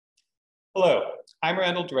Hello, I'm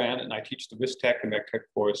Randall Duran, and I teach the RiskTech and RegTech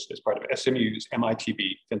course as part of SMU's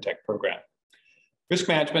MITB FinTech program. Risk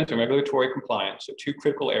management and regulatory compliance are two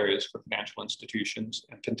critical areas for financial institutions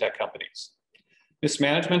and FinTech companies.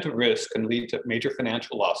 Mismanagement of risk can lead to major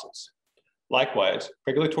financial losses. Likewise,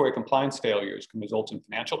 regulatory compliance failures can result in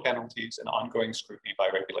financial penalties and ongoing scrutiny by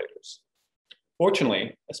regulators.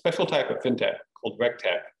 Fortunately, a special type of FinTech called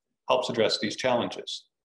RegTech helps address these challenges.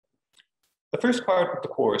 The first part of the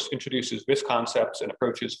course introduces risk concepts and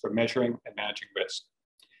approaches for measuring and managing risk.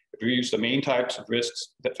 It reviews the main types of risks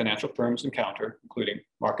that financial firms encounter, including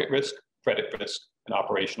market risk, credit risk, and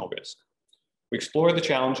operational risk. We explore the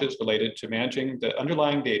challenges related to managing the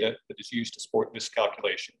underlying data that is used to support risk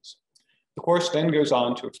calculations. The course then goes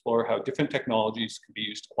on to explore how different technologies can be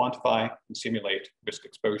used to quantify and simulate risk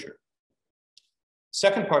exposure. The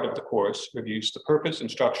second part of the course reviews the purpose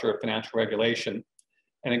and structure of financial regulation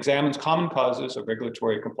and examines common causes of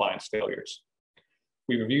regulatory compliance failures.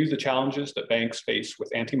 We review the challenges that banks face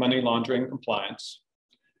with anti-money laundering compliance.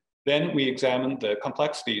 Then we examine the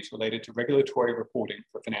complexities related to regulatory reporting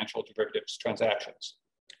for financial derivatives transactions.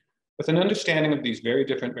 With an understanding of these very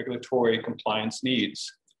different regulatory compliance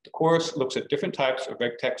needs, the course looks at different types of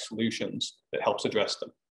RegTech solutions that helps address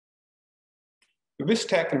them. The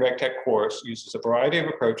RiskTech and RegTech course uses a variety of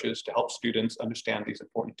approaches to help students understand these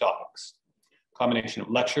important topics. A combination of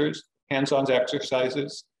lectures, hands-on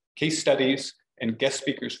exercises, case studies, and guest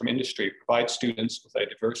speakers from industry provide students with a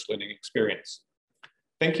diverse learning experience.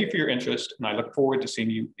 Thank you for your interest, and I look forward to seeing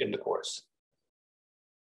you in the course.